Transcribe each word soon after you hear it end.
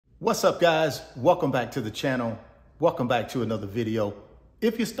What's up, guys? Welcome back to the channel. Welcome back to another video.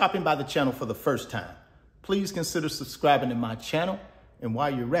 If you're stopping by the channel for the first time, please consider subscribing to my channel. And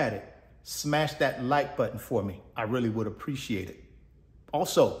while you're at it, smash that like button for me. I really would appreciate it.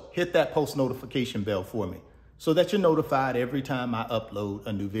 Also, hit that post notification bell for me so that you're notified every time I upload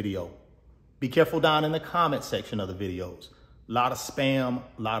a new video. Be careful down in the comment section of the videos. A lot of spam,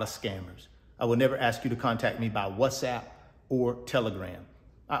 a lot of scammers. I will never ask you to contact me by WhatsApp or Telegram.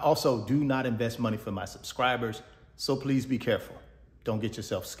 I also do not invest money for my subscribers, so please be careful. Don't get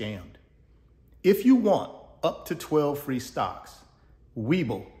yourself scammed. If you want up to 12 free stocks,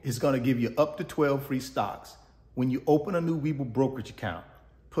 Webull is going to give you up to 12 free stocks. When you open a new Webull brokerage account,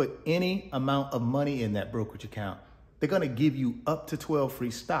 put any amount of money in that brokerage account, they're going to give you up to 12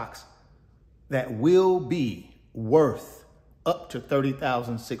 free stocks that will be worth up to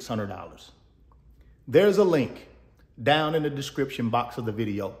 $30,600. There's a link down in the description box of the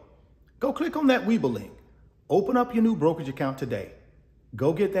video. Go click on that Webull link. Open up your new brokerage account today.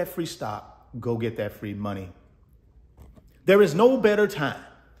 Go get that free stock. Go get that free money. There is no better time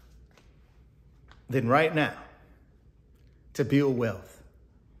than right now to build wealth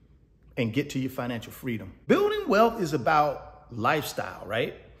and get to your financial freedom. Building wealth is about lifestyle,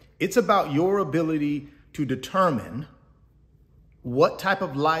 right? It's about your ability to determine what type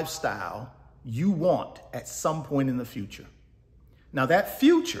of lifestyle you want at some point in the future. Now, that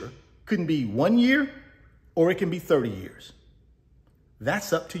future can be 1 year or it can be 30 years.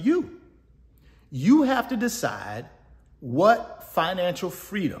 That's up to you. You have to decide what financial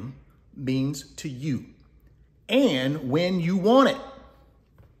freedom means to you and when you want it.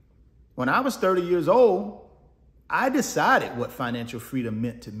 When I was 30 years old, I decided what financial freedom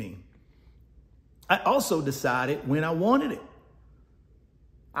meant to me. I also decided when I wanted it.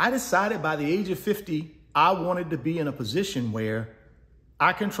 I decided by the age of 50, I wanted to be in a position where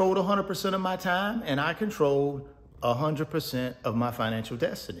I controlled 100% of my time and I controlled 100% of my financial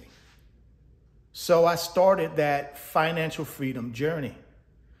destiny. So I started that financial freedom journey.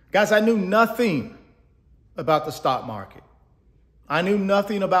 Guys, I knew nothing about the stock market. I knew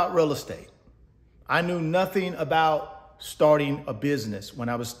nothing about real estate. I knew nothing about starting a business when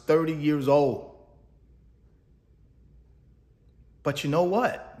I was 30 years old. But you know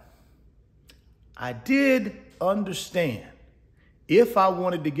what? I did understand if I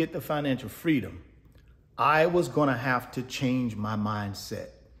wanted to get the financial freedom, I was going to have to change my mindset.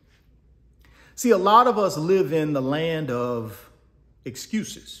 See, a lot of us live in the land of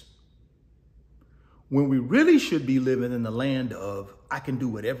excuses when we really should be living in the land of I can do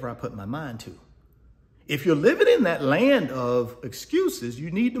whatever I put my mind to. If you're living in that land of excuses, you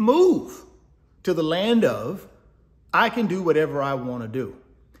need to move to the land of I can do whatever I want to do.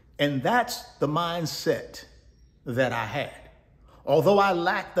 And that's the mindset that I had. Although I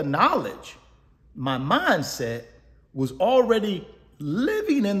lacked the knowledge, my mindset was already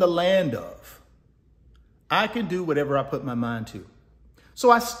living in the land of I can do whatever I put my mind to.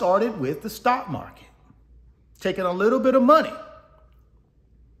 So I started with the stock market, taking a little bit of money.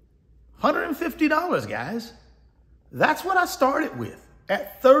 $150, guys. That's what I started with.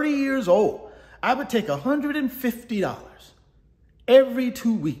 At 30 years old, I would take $150 every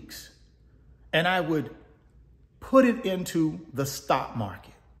 2 weeks and I would put it into the stock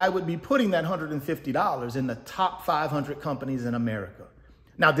market. I would be putting that $150 in the top 500 companies in America.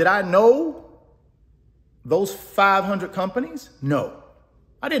 Now, did I know those 500 companies? No.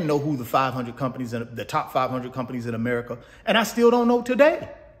 I didn't know who the 500 companies, the top 500 companies in America, and I still don't know today.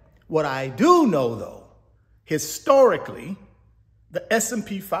 What I do know, though, historically, the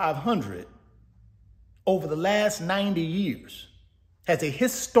S&P 500 over the last 90 years has a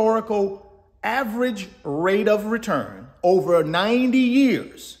historical average rate of return over 90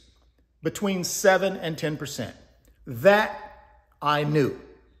 years between 7 and 10%. That I knew.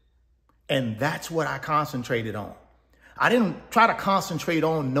 And that's what I concentrated on. I didn't try to concentrate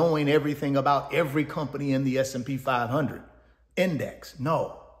on knowing everything about every company in the S&P 500 index.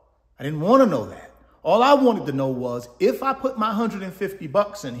 No, I didn't want to know that. All I wanted to know was if I put my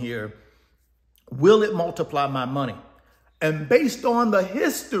 $150 in here, will it multiply my money? And based on the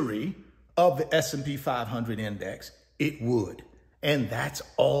history of the S&P 500 index, it would. And that's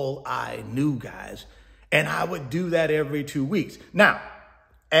all I knew, guys. And I would do that every 2 weeks. Now,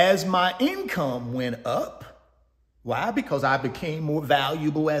 as my income went up, why? Because I became more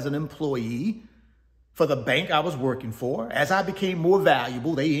valuable as an employee for the bank I was working for. As I became more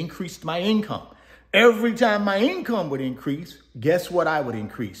valuable, they increased my income. Every time my income would increase, guess what I would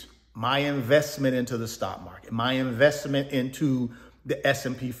increase? My investment into the stock market, my investment into the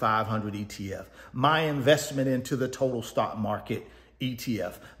S&P 500 ETF, my investment into the total stock market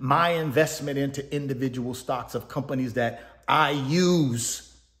ETF, my investment into individual stocks of companies that I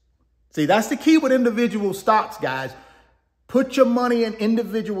use. See, that's the key with individual stocks, guys. Put your money in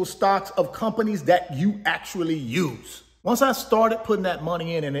individual stocks of companies that you actually use. Once I started putting that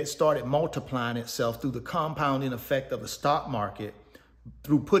money in and it started multiplying itself through the compounding effect of the stock market,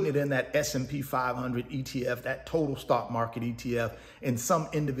 through putting it in that S&P 500 ETF, that total stock market ETF, and some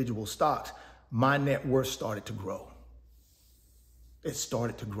individual stocks, my net worth started to grow. It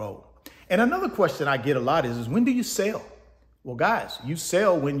started to grow. And another question I get a lot is when do you sell? Well, guys, you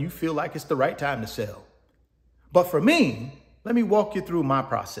sell when you feel like it's the right time to sell. But for me, let me walk you through my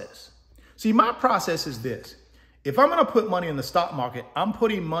process. See, my process is this. If I'm going to put money in the stock market, I'm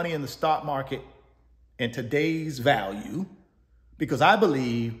putting money in the stock market in today's value because I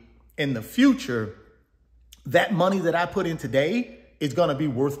believe in the future, that money that I put in today is going to be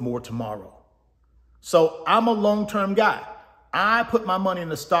worth more tomorrow. So I'm a long-term guy. I put my money in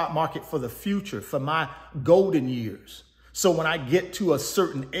the stock market for the future, for my golden years. So when I get to a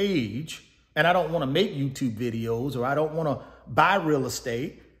certain age and I don't want to make YouTube videos or I don't want to buy real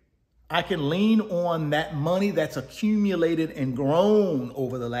estate, I can lean on that money that's accumulated and grown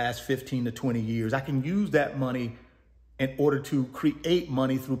over the last 15 to 20 years. I can use that money in order to create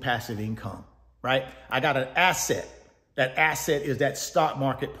money through passive income, right? I got an asset. That asset is that stock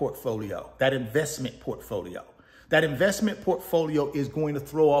market portfolio, that investment portfolio. That investment portfolio is going to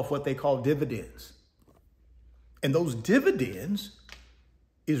throw off what they call dividends. And those dividends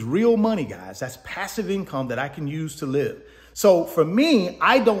is real money, guys. That's passive income that I can use to live. So for me,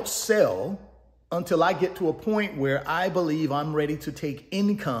 I don't sell until I get to a point where I believe I'm ready to take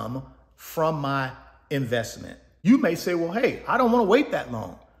income from my investment. You may say, well, hey, I don't want to wait that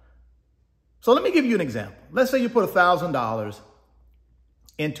long. So let me give you an example. Let's say you put $1,000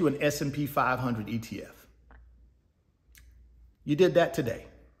 into an S&P 500 ETF. You did that today.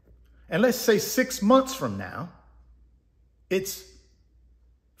 And let's say 6 months from now, it's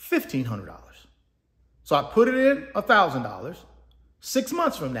 $1,500. So I put it in $1,000. 6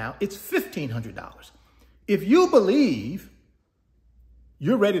 months from now, it's $1,500. If you believe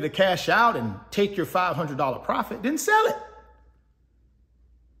you're ready to cash out and take your $500 profit, then sell it.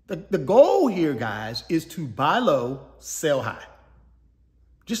 The goal here, guys, is to buy low, sell high.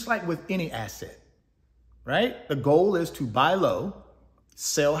 Just like with any asset, right? The goal is to buy low,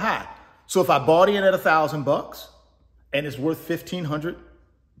 sell high. So if I bought in at $1,000 and it's worth $1,500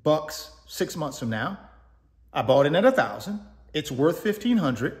 6 months from now, I bought in at $1,000, it's worth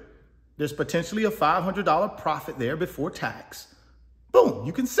 $1,500. There's potentially a $500 profit there before tax. Boom,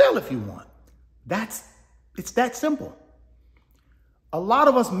 you can sell if you want. It's that simple. A lot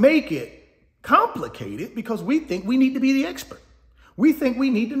of us make it complicated because we think we need to be the expert. We think we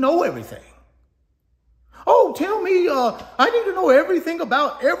need to know everything. Oh, tell me, I need to know everything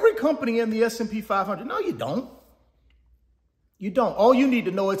about every company in the S&P 500. No, you don't. You don't. All you need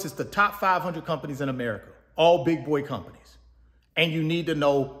to know is it's the top 500 companies in America, all big boy companies. And you need to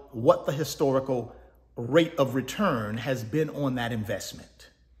know what the historical rate of return has been on that investment,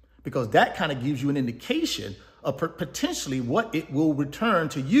 because that kind of gives you an indication of potentially what it will return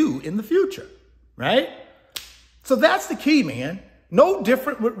to you in the future, right? So that's the key, man. No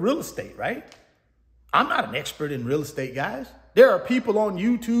different with real estate, right? I'm not an expert in real estate, guys. There are people on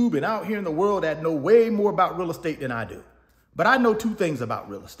YouTube and out here in the world that know way more about real estate than I do. But I know two things about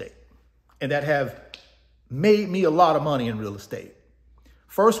real estate and that have made me a lot of money in real estate.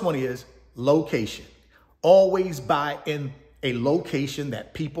 First one is location. Always buy in a location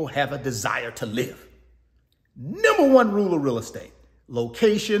that people have a desire to live. Number one rule of real estate: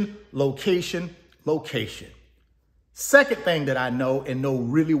 location, location, location. Second thing that I know and know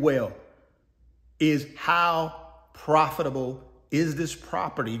really well is how profitable is this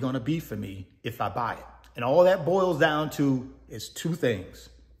property going to be for me if I buy it? And all that boils down to is two things.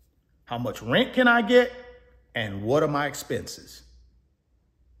 How much rent can I get? And what are my expenses?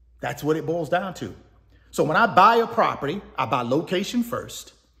 That's what it boils down to. So when I buy a property, I buy location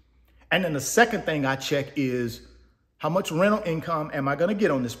first. And then the second thing I check is how much rental income am I going to get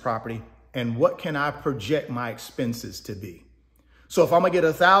on this property? And what can I project my expenses to be? So if I'm going to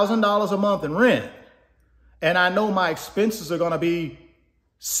get $1,000 a month in rent, and I know my expenses are going to be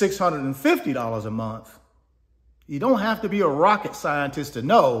 $650 a month, you don't have to be a rocket scientist to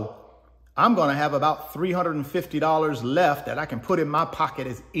know I'm going to have about $350 left that I can put in my pocket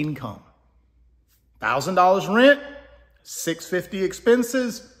as income. $1,000 rent, $650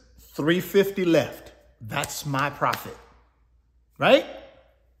 expenses, $350 left. That's my profit, right?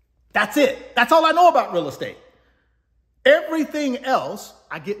 That's it. That's all I know about real estate. Everything else,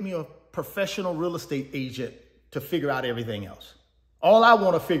 I get me a professional real estate agent to figure out everything else. All I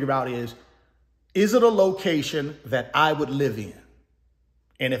want to figure out is it a location that I would live in?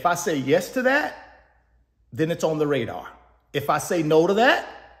 And if I say yes to that, then it's on the radar. If I say no to that,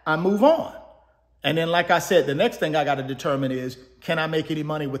 I move on. And then, like I said, the next thing I got to determine is, can I make any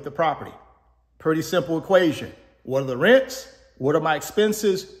money with the property? Pretty simple equation. What are the rents? What are my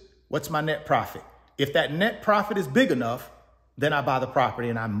expenses? What's my net profit? If that net profit is big enough, then I buy the property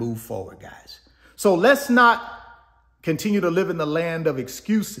and I move forward, guys. So let's not continue to live in the land of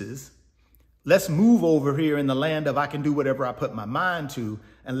excuses. Let's move over here in the land of I can do whatever I put my mind to,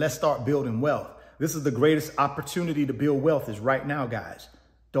 and let's start building wealth. This is the greatest opportunity to build wealth is right now, guys.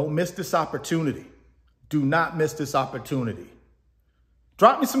 Don't miss this opportunity. Do not miss this opportunity.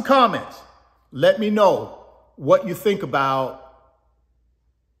 Drop me some comments. Let me know what you think about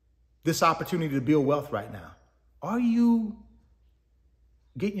this opportunity to build wealth right now. Are you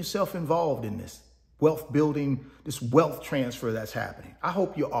getting yourself involved in this wealth building, this wealth transfer that's happening? I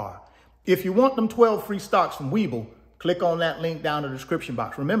hope you are. If you want them 12 free stocks from Webull, click on that link down in the description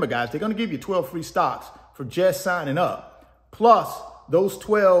box. Remember, guys, they're going to give you 12 free stocks for just signing up. Plus, those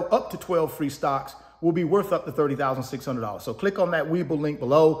up to 12 free stocks will be worth up to $30,600. So click on that Webull link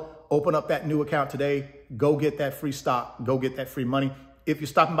below. Open up that new account today. Go get that free stock. Go get that free money. If you're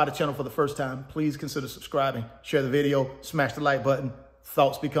stopping by the channel for the first time, please consider subscribing, share the video, smash the like button.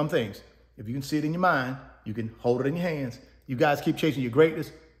 Thoughts become things. If you can see it in your mind, you can hold it in your hands. You guys keep chasing your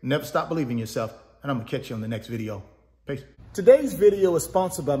greatness. Never stop believing in yourself. And I'm going to catch you on the next video. Peace. Today's video is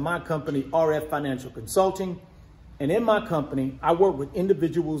sponsored by my company, RF Financial Consulting. And in my company, I work with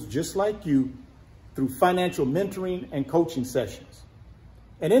individuals just like you through financial mentoring and coaching sessions.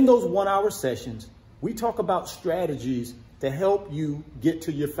 And in those 1-hour sessions, we talk about strategies to help you get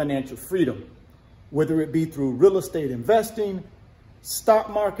to your financial freedom, whether it be through real estate investing, stock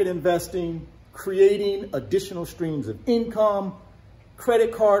market investing, creating additional streams of income,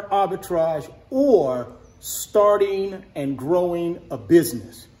 credit card arbitrage, or starting and growing a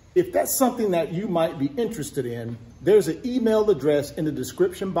business. If that's something that you might be interested in, there's an email address in the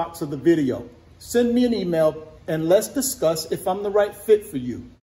description box of the video. Send me an email and let's discuss if I'm the right fit for you.